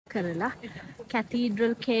කරලා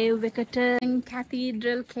කැතීඩ්‍රල් කේව් එකට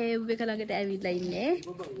කැතීඩ්‍රල් කේව් එක ළඟට ඇවිල්ලා ඉන්නේ.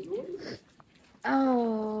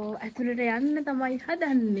 ඇතුළට යන්න තමයි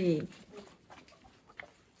හදන්නේ.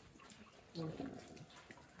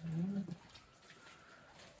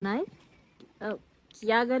 නයි.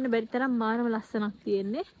 කියාගන්න බැරි තරම් මාරම ලස්සනක්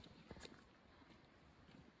තියෙන්නේ.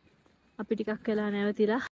 අපි ටිකක් වෙලා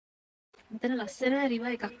නැවතිලා. මෙතන ලස්සන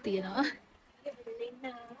රිවර් එකක් තියෙනවා.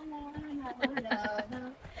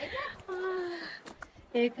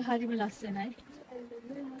 ඒක හරිම ලස්සනයි.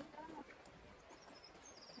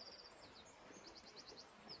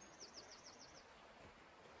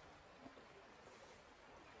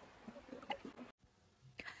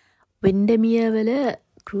 වින්ඩමිය වල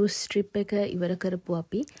ක්‍රූස් ට්‍රිප් එක ඉවර කරපු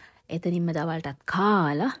අපි එතනින්ම දවල්ටත්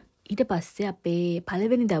කාලා ඊට පස්සේ අපේ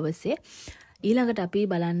පළවෙනි දවසේ ඊළඟට අපි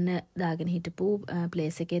බලන්න දාගෙන හිටපු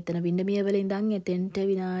ප්ලේස් එකේ එතන වින්ඩමිය වල ඉඳන් එතෙන්ට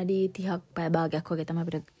විනාඩි 30ක් පැය භාගයක් වගේ තමයි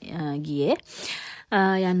අපිට ගියේ.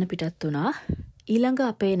 යන්න පිටත් වුණා. ඊළඟ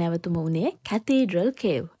අපේ නැවතුම උනේ කැතීඩ්‍රල්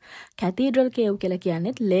කේව්. කැතීඩ්‍රල් කේව් කියලා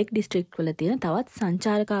කියන්නේ ලේක් ඩිස්ට්‍රික්ට් වල තියෙන තවත්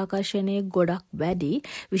සංචාරක ආකර්ෂණයේ ගොඩක් වැඩි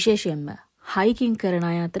විශේෂයෙන්ම හයිකින් කරන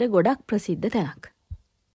අය අතර ගොඩක් ප්‍රසිද්ධ තැනක්.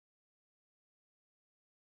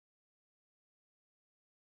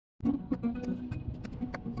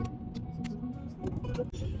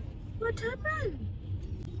 What happened?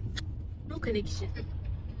 No connection.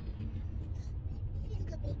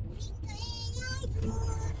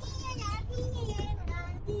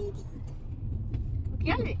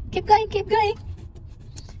 Keep going, keep going.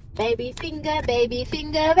 Baby finger,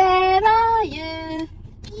 where are you?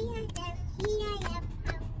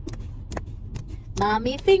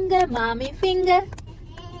 Mommy finger,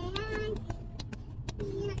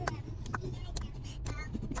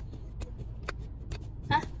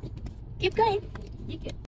 keep going.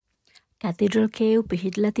 කැතීඩ්‍රල් cave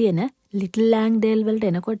පිහිටලා තියෙන ලිටල් ලෑන්ග්ඩේල් වලට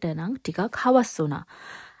එනකොට නම් ටිකක් හවස් වුණා.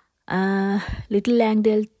 ලිටල්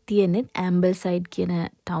ලෑන්ග්ඩේල් තියෙන්නේ ඇම්බල්සයිඩ් කියන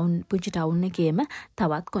පුංචි ටවුන් එකේම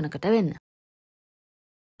තවත් කොනකට වෙන්න.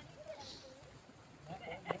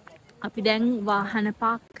 අපි දැන් වාහන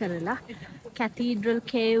පාක් කරලා කැතීඩ්‍රල්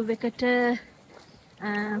කේව් එකට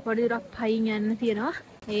පොඩි දුරක් පයින් යන්න තියෙනවා.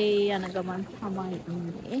 ඒ යන ගමන් තමයි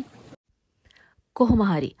ඉන්නේ. කොහොම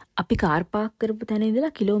හරි අපි කාර් පාක් කරපු තැන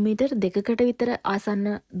ඉඳලා කිලෝමීටර් 2කට විතර ආසන්න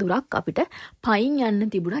දුරක් අපිට පයින් යන්න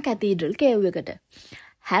තිබුණා කැතීඩ්‍රල් කේව් එකට.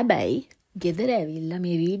 හැබැයි ගෙදර ඇවිල්ලා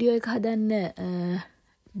මේ වීඩියෝ එක හදන්න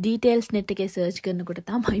ඩීටේල්ස් net එකේ සර්ච් කරනකොට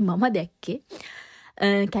තමයි මම දැක්කේ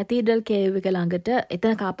කැතීඩ්‍රල් කේව් එක ළඟට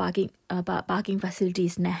එතන පාකින්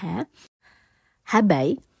ෆැසිලිටිස් නැහැ.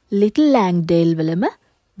 හැබැයි ලිටල් ලෑන්ග්ඩේල් වලම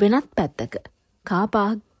වෙනත් පැත්තක කාර්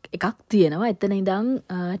පාක් එකක් තියෙනවා. එතන ඉඳන්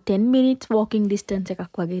 10 minutes walking distance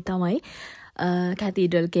එකක් වගේ තමයි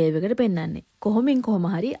කැතීඩ්‍රල් කේව් එකට පෙන්වන්නේ. කොහොම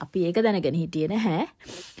හරි අපි ඒක දැනගෙන හිටියේ නැහැ.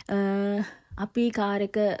 අපි කාර්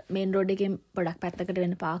එක මේන් රෝඩ් එකෙන් පොඩක් පැත්තකට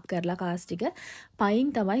වෙන පාක් කරලා කාර්ස් ටික පයින්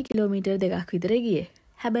තමයි කිලෝමීටර් 2ක් විතර ගියේ.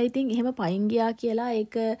 හැබැයි ඉතින් එහෙම පයින් ගියා කියලා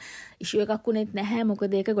ඒක ඉෂුව එකක් වුණෙත් නැහැ.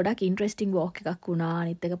 මොකද ඒක ගොඩක් ඉන්ටරෙස්ටිං වෝක් එකක් වුණා.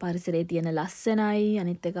 අනිත් එක පරිසරයේ තියෙන ලස්සනයි.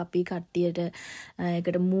 අනිත් එක අපි කට්ටියට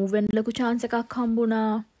ඒකට මූව් වෙන්න ලොකු chance එකක්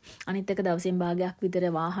හම්බුණා. අනිත් එක දවසින් භාගයක් විතර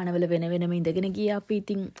වාහනවල වෙනම ඉඳගෙන ගියා අපි.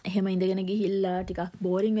 ඉතින් එහෙම ඉඳගෙන ගිහිල්ලා ටිකක්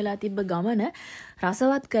බෝරින් වෙලා තිබ්බ ගමන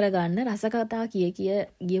රසවත් කරගන්න රස කතා කිය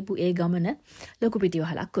ගියපු ඒ ගමන ලොකු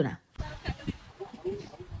පිටිවහලක් වුණා.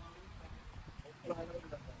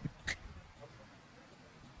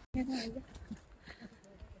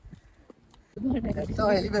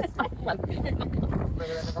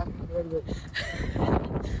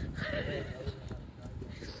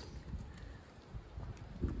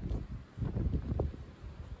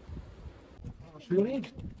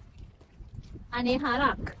 අනේ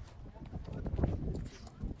හරක්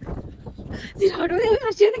දිරවඩ වෙන්නේ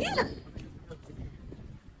නැෂේද කියලා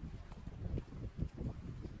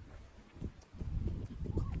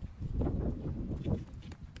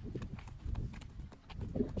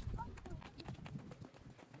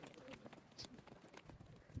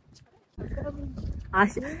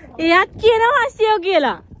එයාත් කියනවා ආසියෝ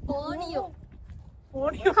කියලා. ඕනියෝ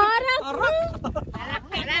හරක්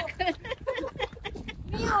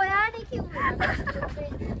මේ ඔයානේ කිව්වා.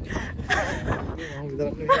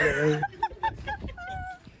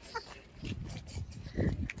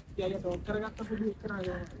 යාය ටෝක් කරගත්ත පොඩි එක්කනා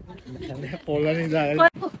පොල්ලනේ දාගෙන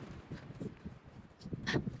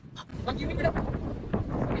මගේ විතර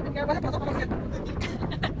ඒක කෑ බලපත බලන්න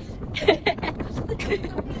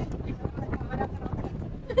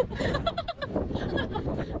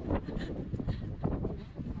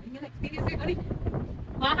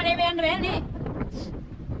वाहने में अंदर नहीं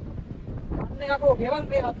अपने का को केवल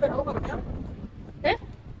पे हाथ पे रहो कर क्या है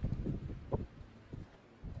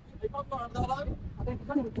අපි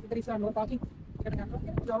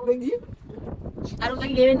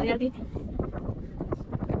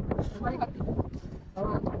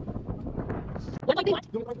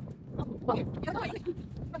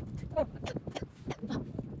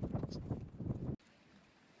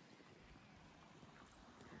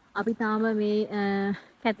තාම මේ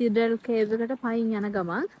කැතිඩ්‍රල් කේව් එකට පයින් යන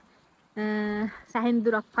ගමන් සැහෙන්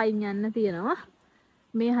දුරක් පයින් යන්න තියෙනවා.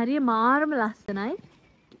 මේ හරිය මාරම ලස්සනයි.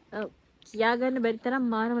 කියාගන්න බැරි තරම්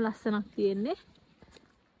මාරම ලස්සනක් තියෙන්නේ.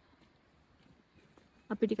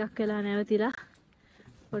 අපි ටිකක් වෙලා නැවතිලා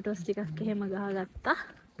ෆොටෝස් ටිකක් එහෙම ගහගත්තා.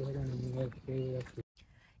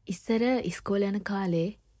 ඉස්සර ඉස්කෝලේ යන කාලේ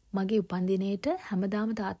මගේ උපන්දිනේට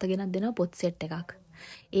හැමදාම තාත්තා ගෙනත් දෙනවා පොත් සෙට් එකක්.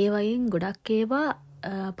 ඒ වයින් ගොඩක් ඒවා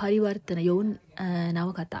පරිවර්තන යොවුන්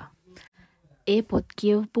නවකතා. ඒ පොත්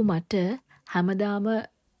කියවපු මට හැමදාම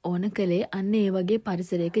ඕන කළේ අන්න ඒ වගේ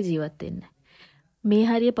පරිසරයක ජීවත් වෙන්න. මේ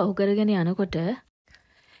හරිය පහු කරගෙන යනකොට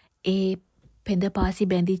ඒ පෙඳ පාසි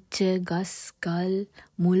බැඳිච්ච ගස් ගල්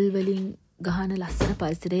මුල් වලින් ගහන ලස්සන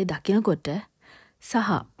පරිසරයේ දකිනකොට සහ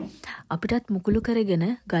අපිටත් මුකුළු කරගෙන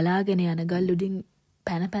ගලාගෙන යන ගල් උඩින්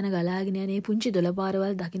පැන පැන ගලාගෙන යන මේ පුංචි දොළ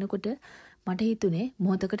පාරවල් දකිනකොට මට හිතුනේ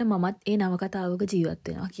මොහොතකට මමත් ඒ නවකතාවක ජීවත්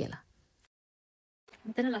වෙනවා කියලා.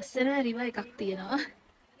 මෙතන ලස්සන රිවර් එකක් තියෙනවා.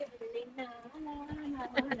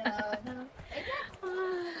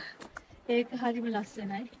 ඒක හරිම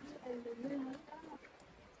ලස්සනයි.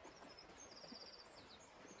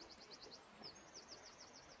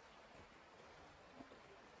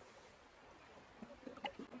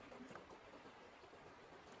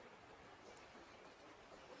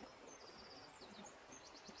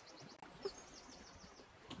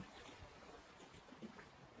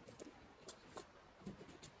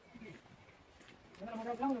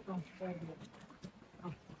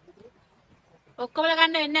 ඔක්කොම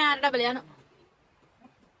ගන්න වෙන්නේ ආර ඩබල් යනවා.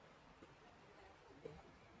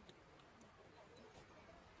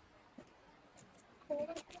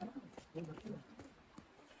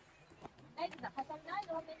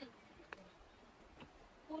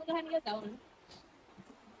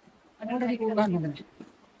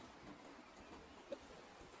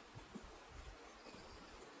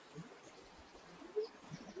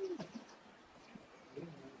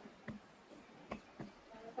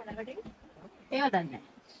 ඒව දන්නේ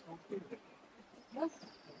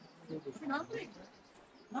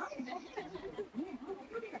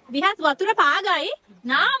විහස් වතුර පාගයි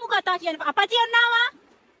නාමු කතා කියන අපච්චි ඔන්නාවා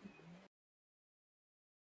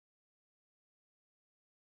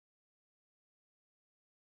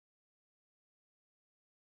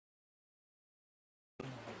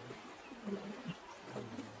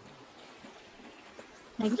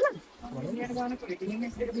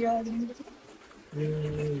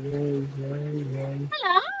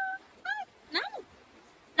Hello. Namu.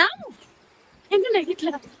 Namu. Enggak lagi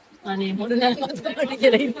lah. Ani modalnya apa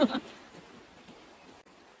kirain.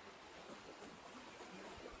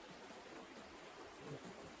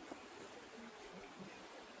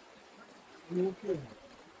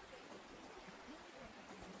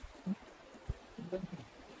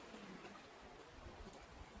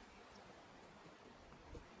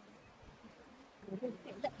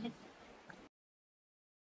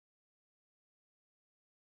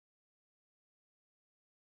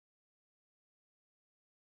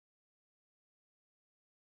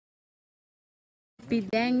 අපි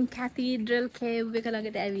දැන් කැතීඩ්‍රල් කේව් එක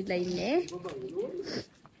ළඟට ඇවිල්ලා ඉන්නේ.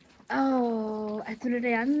 ඇතුළට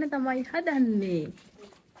යන්න තමයි හදන්නේ.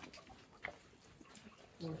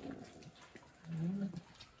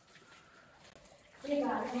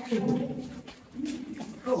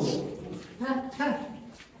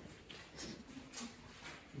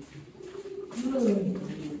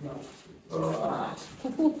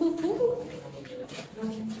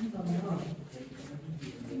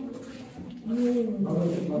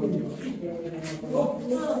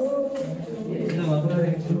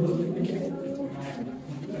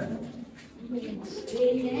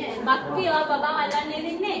 Bakti oh baba අල්ලන්නේ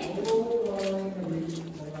ඉන්නේ.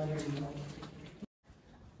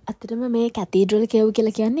 අතරම මේ කැතීඩ්‍රල් කේව්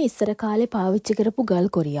කියලා කියන්නේ ඉස්සර කාලේ පාවිච්චි කරපු ගල්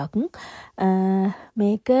කොරියක්.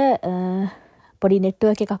 මේක පොඩි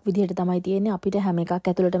නෙට්වර්ක් එකක් විදිහට තමයි තියෙන්නේ. අපිට හැම එකක්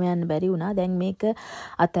ඇතුළටම යන්න බැරි වුණා. දැන් මේක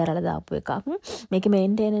අත්හැරලා දාපු එකක්. මේක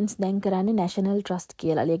මේන්ටෙනන්ස් දැන් කරන්නේ නැෂනල් ට්‍රස්ට්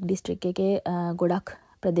කියලා. ලේක් ඩිස්ට්‍රික්ට් එකේ ගොඩක්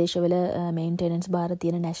ප්‍රදේශවල මේන්ටෙනන්ස් බාර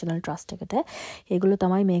තියෙන නැෂනල් ට්‍රස්ට් එකට. ඒගොල්ලෝ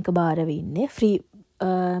තමයි මේක බාර වෙන්නේ. ෆ්‍රී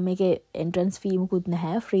මේකේ එන්ට්‍රන්ස් ෆී මුකුත්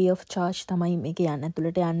නැහැ. ෆ්‍රී ඔෆ් චාර්ජ් තමයි මේක යන්න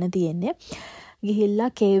ඇතුළට යන්න තියෙන්නේ. ගිහිල්ලා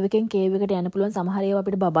කේව් එකෙන් කේව් එකට යන්න පුළුවන්. සමහර ඒවා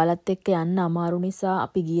අපිට බබාලත් එක්ක යන්න අමාරු නිසා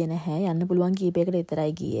අපි ගියේ නැහැ. යන්න පුළුවන් කීපයකට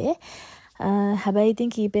විතරයි ගියේ. හැබැයි ඉතින්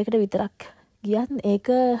කීපයකට විතරක් ගියත් ඒක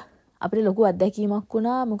අපිට ලොකු අත්දැකීමක්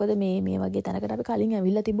වුණා. මොකද මේ වගේ තැනකට අපි කලින්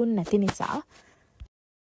ඇවිල්ලා තිබුණ නැති නිසා.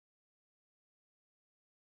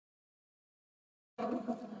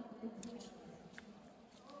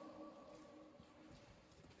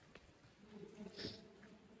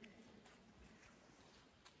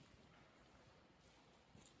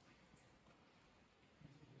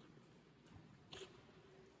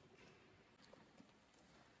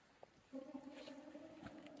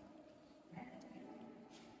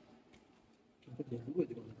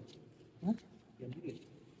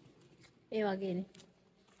 ඒ වගේනේ.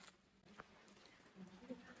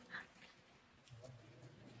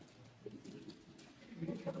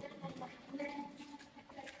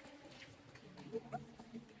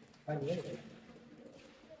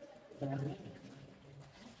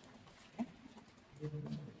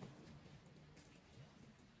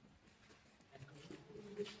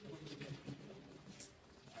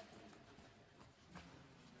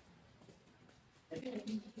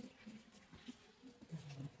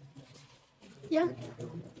 Yeah.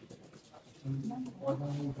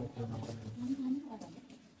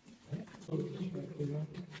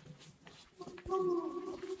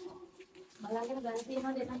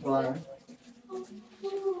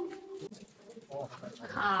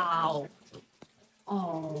 How?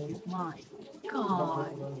 Oh my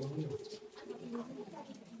God.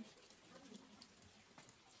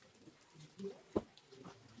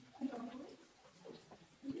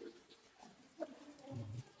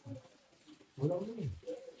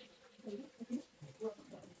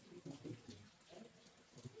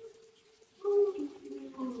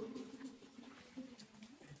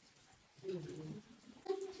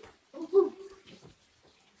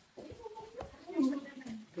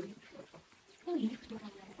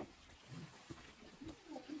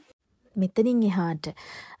 මෙතනින් එහාට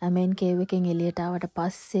මේන් කේව් එකෙන් එළියට ආවට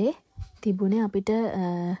පස්සේ තිබුණේ අපිට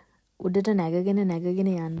උඩට නැගගෙන යන්න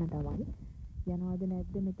තමයි. යනවද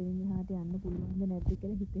නැද්ද මෙතනින් එහාට යන්න පුළුවන්ද නැද්ද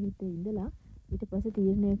කියලා හිත ඉඳලා ඊට පස්සේ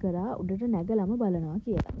තීරණය කරා උඩට නැගලම බලනවා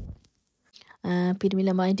කියලා. පිරිමි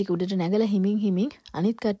ළමයි ටික උඩට නැගලා හිමින්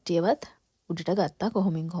අනිත් කට්ටියවත් උඩට ගත්තා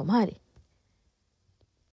කොහොම හරි.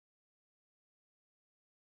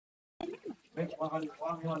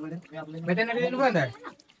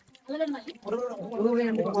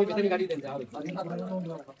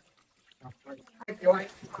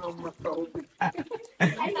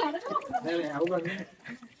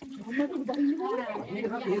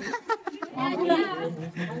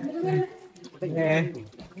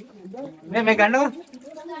 मैं गंडो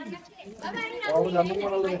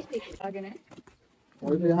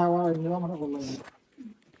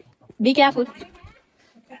Be careful.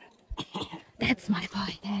 That's my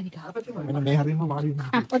boy. There we go.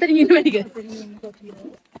 What are you doing?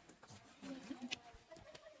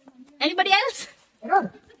 Anybody else?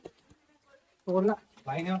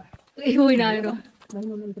 Who in our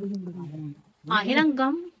එහෙනම්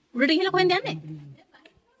ගම් උඩට ගිහලා කොහෙන්ද යන්නේ?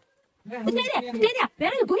 Stay there.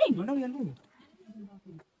 Where are you going?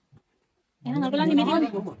 එහෙනම් අපලංගේ මෙතන.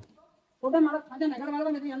 ඔබ මල අද නගර මල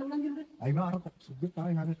මෙතන යන්න පුළුවන් කියන්නේ. අයිමා අර සුද්ධ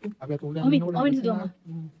තායි හරියට අපි අත උඩ යන්න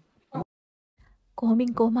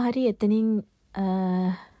කොහොම හරි එතනින්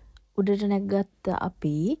උඩට නැග්ගත්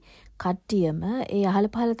අපි කට්ටියම ඒ අහල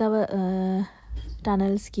පහල තව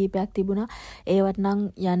ටනල්ස් කීපයක් තිබුණා. ඒවට නම්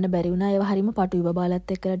යන්න බැරි වුණා. ඒවා හරිම පටුයි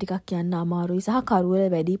බබාලත් එක්කලා ටිකක් යන්න අමාරුයි සහ කරුවල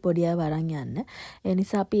වැඩි පොඩි අය වරන් යන්න. ඒ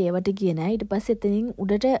නිසා අපි ඒවට ගියේ නෑ. ඊට පස්සේ එතනින්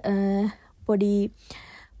උඩට පොඩි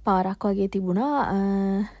පාරක් වගේ තිබුණා.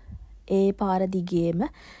 ඒ පාර දිගේම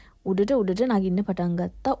උඩට නගින්න පටන්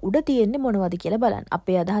ගත්තා. උඩ තියෙන්නේ මොනවද කියලා බලන්න.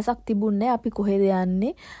 අපේ අදහසක් තිබුණේ අපි කොහෙද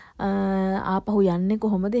යන්නේ ආපහු යන්නේ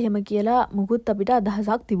කොහොමද එහෙම කියලා මුකුත් අපිට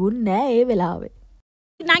අදහසක් තිබුණේ නෑ ඒ වෙලාවේ.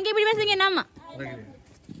 නංගි පිටිපස්සෙන් එන්න අම්මා.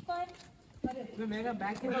 මේක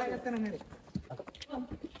බෑග් එකේ දාගත්තා නේද?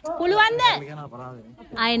 පුළුවන්ද?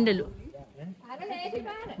 ආයෙන්දලු. අර ලේසි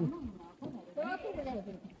පාර.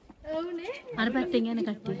 ඔව්නේ. අර පැත්තෙන් යන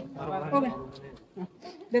කට්ටිය. ඔබ.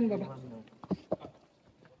 දෙන්න බබා.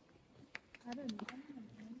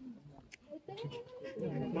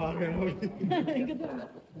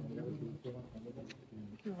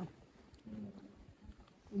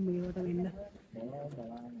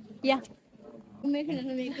 Yeah. මේක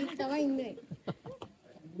තමයි ඉන්නේ.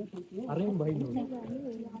 අරෙන් බයිනෝ.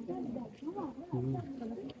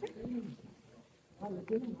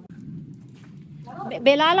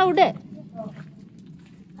 බෙලාලා උඩ.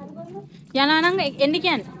 යනා නම් එන්න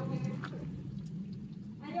කියන්නේ.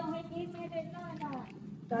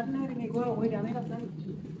 ටර්නර් මේ ගෝ ඔය යන්නේ නැත්නම්.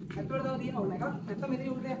 ඇත්තට තව තියෙන ඕන එකක්. නැත්නම් මෙතන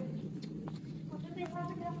උඩ.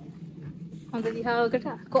 හොඳ දිහාවකට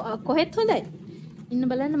කොහෙත් හොඳයි. ඉන්න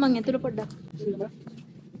බලන්න මං ඇතුළ පොඩ්ඩක්.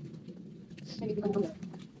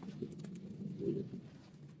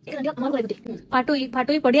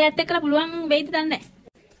 පටුයි පොඩි ඇත් එක්කලා පුළුවන් වෙයිද දන්නේ නැහැ.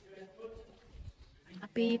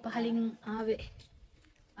 අපි පහලින් ආවේ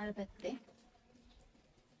අර පැත්තේ.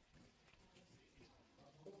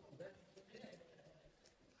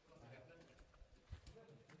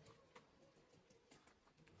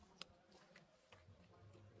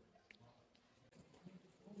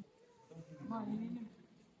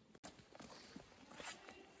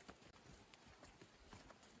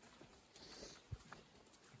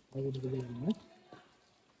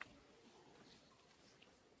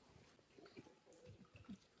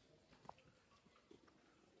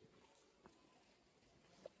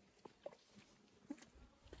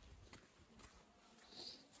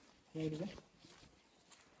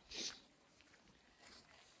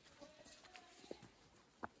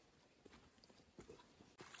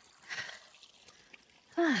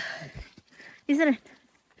 Isn't it?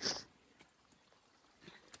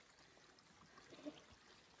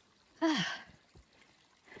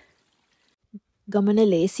 ගමන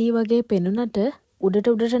ලේසි වගේ පෙනුනට උඩට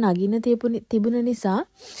නගින්න තිබුණ නිසා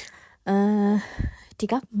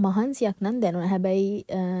ටිකක් මහන්සියක් නම් දැනුණා. හැබැයි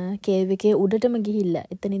කේව් එකේ උඩටම ගිහිල්ලා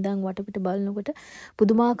එතන ඉඳන් වටපිට බලනකොට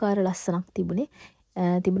පුදුමාකාර ලස්සනක් තිබුණේ.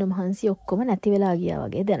 තිබුණ මහන්සිය ඔක්කොම නැති වෙලා ගියා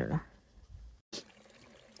වගේ දැනුණා.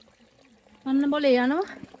 අන්න බොලේ යනවා.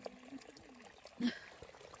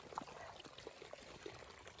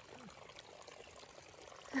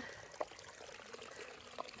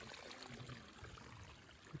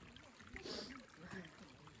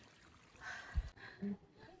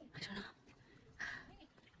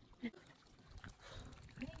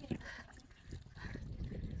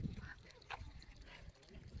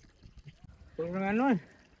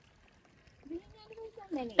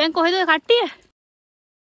 දැන් කොහෙද කට්ටිය?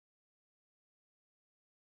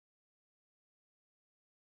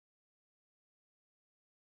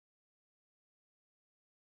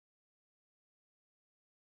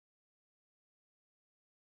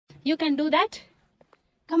 You can do that.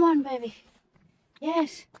 Come on, baby.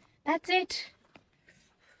 Yes, that's it.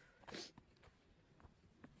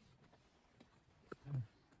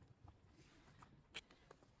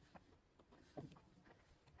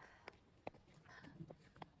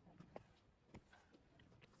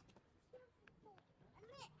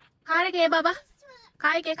 Kaige, Baba.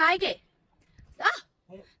 Kaige. Ah,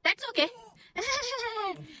 that's okay.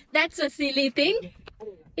 That's a silly thing.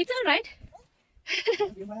 It's all right.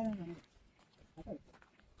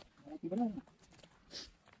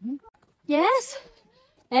 Yes,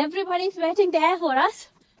 everybody's waiting there for us.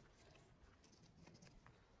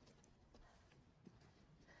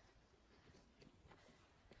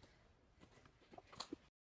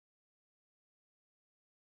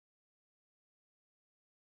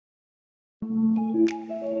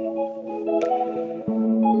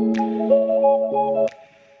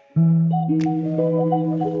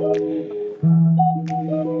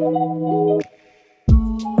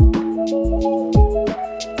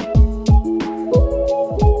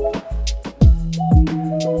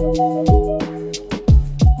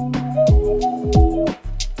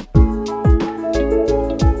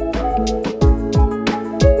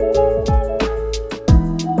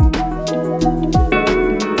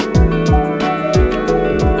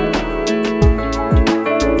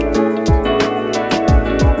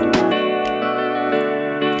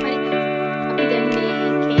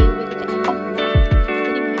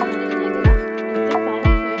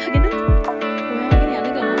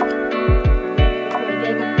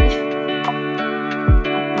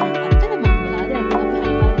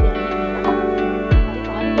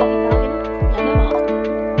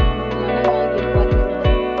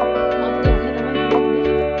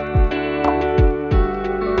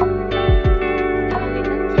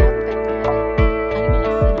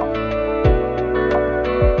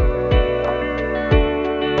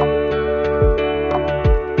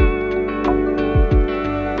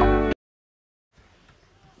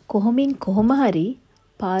 කොහොම හරි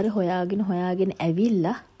පාර හොයාගෙන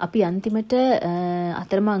ඇවිල්ලා අපි අන්තිමට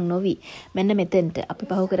අතරමං නොවි මෙන්න මෙතෙන්ට අපි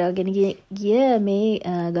පහු කරගෙන ගිය මේ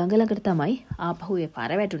ගඟ ළඟට තමයි ආපහු ඒ පාර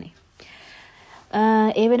වැටුනේ.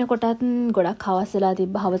 ඒ වෙනකොටත් ගොඩක් හවස් වෙලා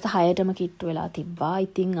තිබ්බා. හවස 6ටම කිට්ටු වෙලා තිබ්බා.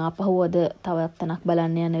 ඉතින් ආපහු අද තවත් තැනක්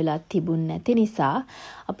බලන්න යන වෙලාවක් තිබුණ නැති නිසා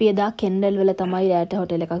අපි එදා කෙන්ඩල් වල තමයි රැට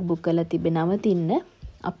හොටෙල් එකක් බුක් කරලා තිබ්බේ නවතින්න.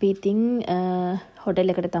 අපි ඉතින්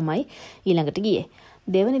හොටෙල් එකට තමයි ඊළඟට ගියේ.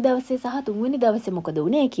 දෙවනි දවසේ සහ තුන්වෙනි දවසේ මොකද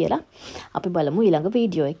වුනේ කියලා අපි බලමු ඊළඟ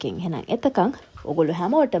වීඩියෝ එකෙන්. එහෙනම් එතකන් ඔයගොල්ලෝ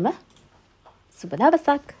හැමෝටම සුබ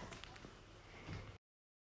දවසක්.